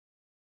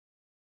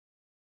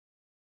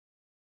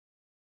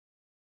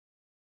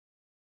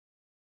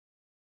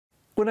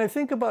When I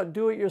think about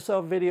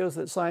do-it-yourself videos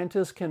that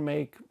scientists can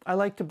make, I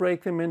like to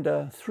break them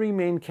into three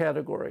main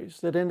categories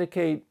that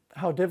indicate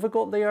how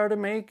difficult they are to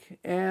make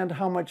and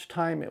how much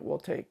time it will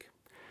take.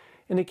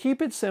 And to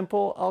keep it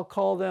simple, I'll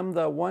call them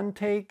the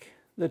one-take,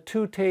 the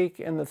two-take,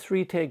 and the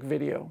three-take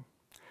video.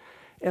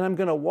 And I'm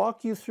going to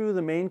walk you through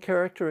the main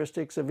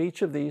characteristics of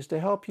each of these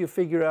to help you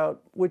figure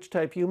out which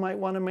type you might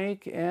want to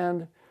make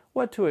and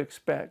what to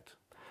expect.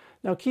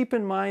 Now keep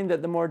in mind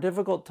that the more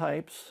difficult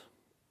types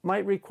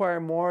might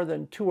require more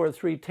than 2 or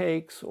 3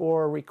 takes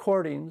or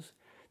recordings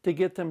to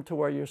get them to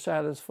where you're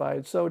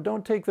satisfied. So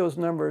don't take those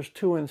numbers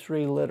 2 and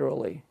 3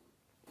 literally.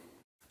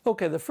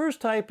 Okay, the first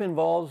type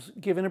involves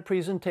giving a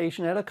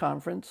presentation at a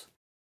conference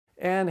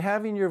and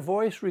having your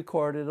voice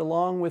recorded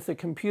along with the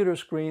computer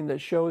screen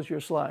that shows your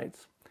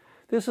slides.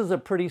 This is a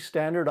pretty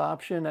standard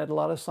option at a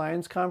lot of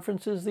science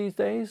conferences these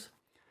days.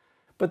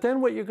 But then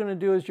what you're going to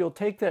do is you'll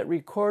take that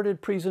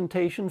recorded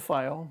presentation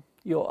file,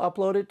 you'll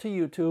upload it to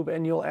YouTube,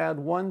 and you'll add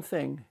one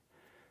thing: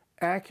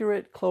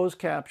 accurate closed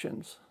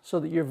captions, so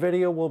that your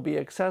video will be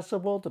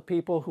accessible to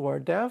people who are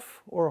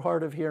deaf or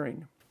hard of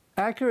hearing.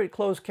 Accurate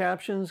closed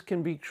captions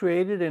can be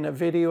created in a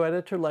video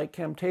editor like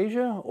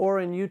Camtasia or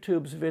in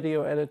YouTube's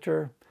video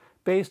editor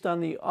based on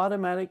the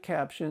automatic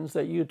captions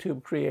that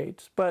YouTube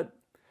creates. But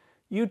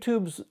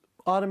YouTube's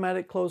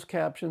automatic closed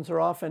captions are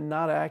often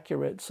not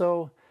accurate,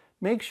 so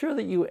make sure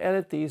that you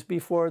edit these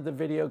before the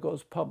video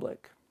goes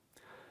public.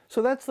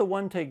 So that's the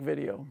one-take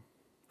video.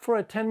 For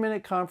a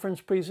 10-minute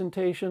conference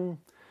presentation,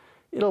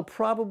 it'll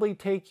probably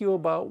take you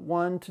about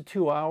 1 to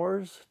 2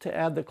 hours to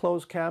add the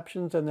closed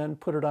captions and then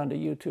put it onto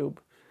YouTube.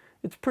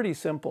 It's pretty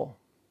simple.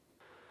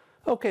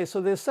 Okay,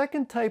 so the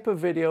second type of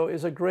video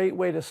is a great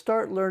way to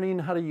start learning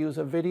how to use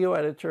a video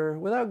editor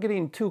without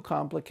getting too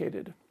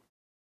complicated.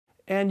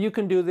 And you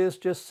can do this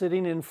just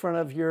sitting in front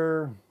of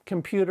your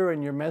computer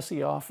in your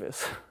messy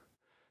office.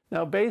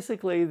 Now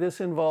basically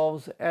this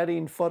involves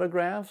adding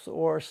photographs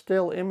or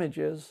still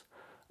images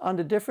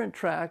onto different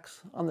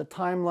tracks on the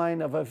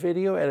timeline of a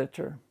video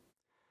editor.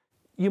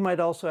 You might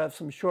also have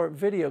some short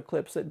video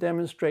clips that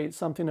demonstrate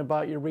something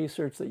about your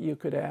research that you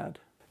could add.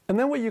 And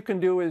then what you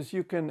can do is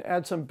you can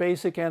add some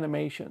basic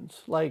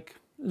animations, like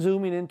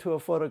zooming into a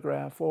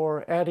photograph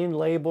or adding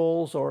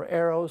labels or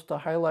arrows to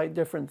highlight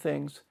different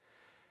things.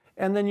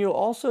 And then you'll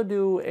also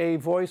do a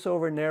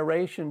voiceover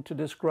narration to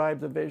describe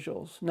the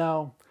visuals.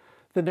 Now,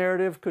 the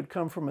narrative could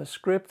come from a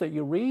script that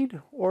you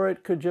read, or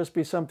it could just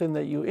be something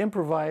that you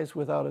improvise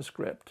without a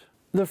script.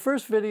 The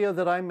first video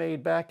that I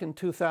made back in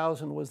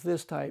 2000 was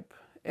this type,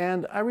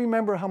 and I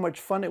remember how much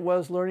fun it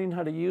was learning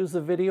how to use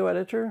the video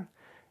editor,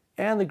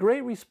 and the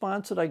great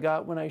response that I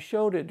got when I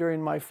showed it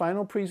during my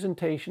final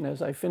presentation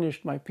as I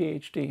finished my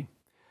Ph.D.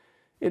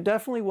 It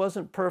definitely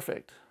wasn't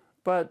perfect,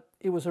 but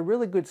it was a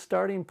really good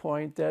starting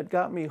point that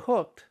got me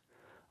hooked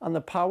on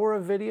the power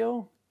of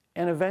video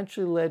and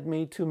eventually led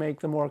me to make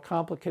the more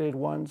complicated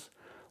ones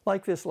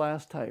like this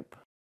last type.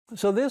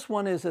 So this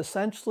one is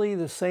essentially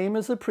the same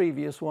as the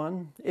previous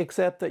one,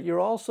 except that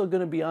you're also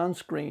going to be on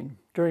screen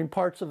during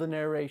parts of the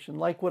narration,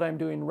 like what I'm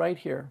doing right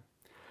here.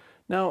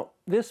 Now,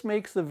 this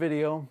makes the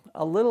video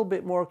a little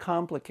bit more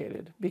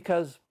complicated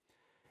because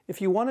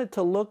if you want it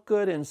to look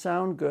good and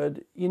sound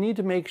good, you need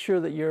to make sure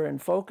that you're in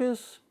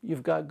focus,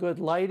 you've got good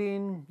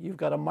lighting, you've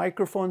got a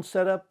microphone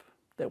setup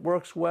that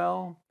works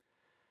well,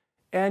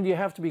 and you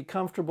have to be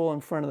comfortable in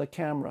front of the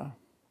camera.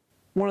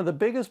 One of the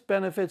biggest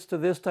benefits to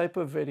this type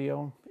of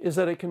video is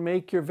that it can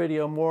make your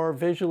video more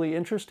visually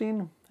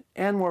interesting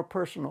and more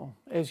personal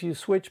as you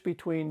switch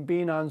between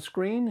being on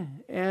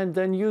screen and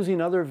then using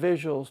other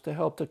visuals to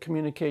help to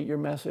communicate your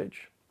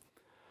message.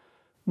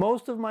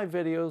 Most of my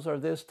videos are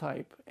this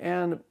type,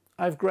 and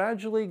I've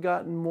gradually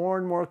gotten more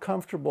and more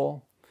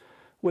comfortable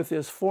with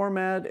this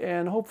format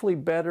and hopefully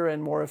better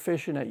and more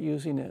efficient at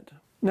using it.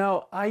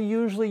 Now, I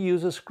usually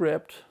use a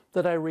script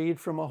that I read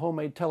from a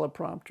homemade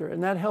teleprompter,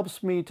 and that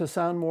helps me to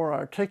sound more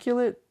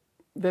articulate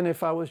than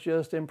if I was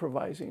just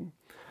improvising.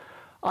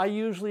 I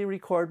usually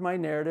record my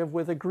narrative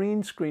with a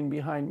green screen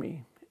behind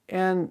me,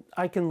 and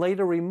I can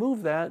later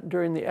remove that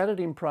during the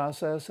editing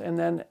process and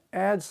then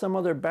add some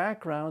other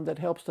background that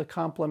helps to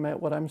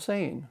complement what I'm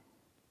saying.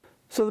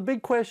 So the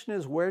big question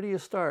is, where do you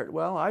start?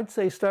 Well, I'd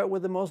say start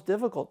with the most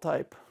difficult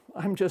type.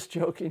 I'm just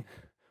joking.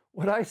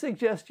 What I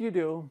suggest you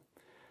do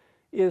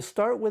is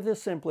start with the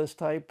simplest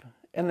type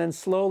and then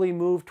slowly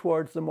move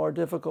towards the more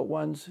difficult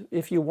ones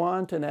if you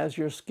want and as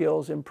your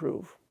skills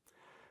improve.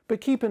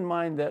 But keep in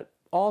mind that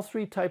all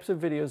three types of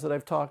videos that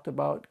I've talked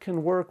about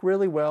can work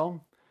really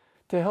well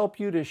to help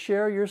you to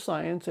share your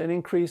science and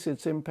increase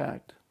its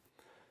impact.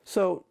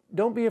 So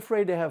don't be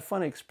afraid to have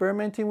fun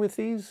experimenting with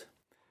these,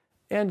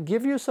 and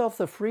give yourself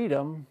the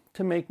freedom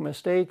to make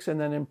mistakes and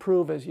then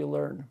improve as you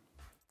learn.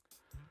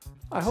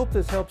 I hope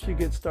this helps you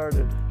get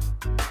started.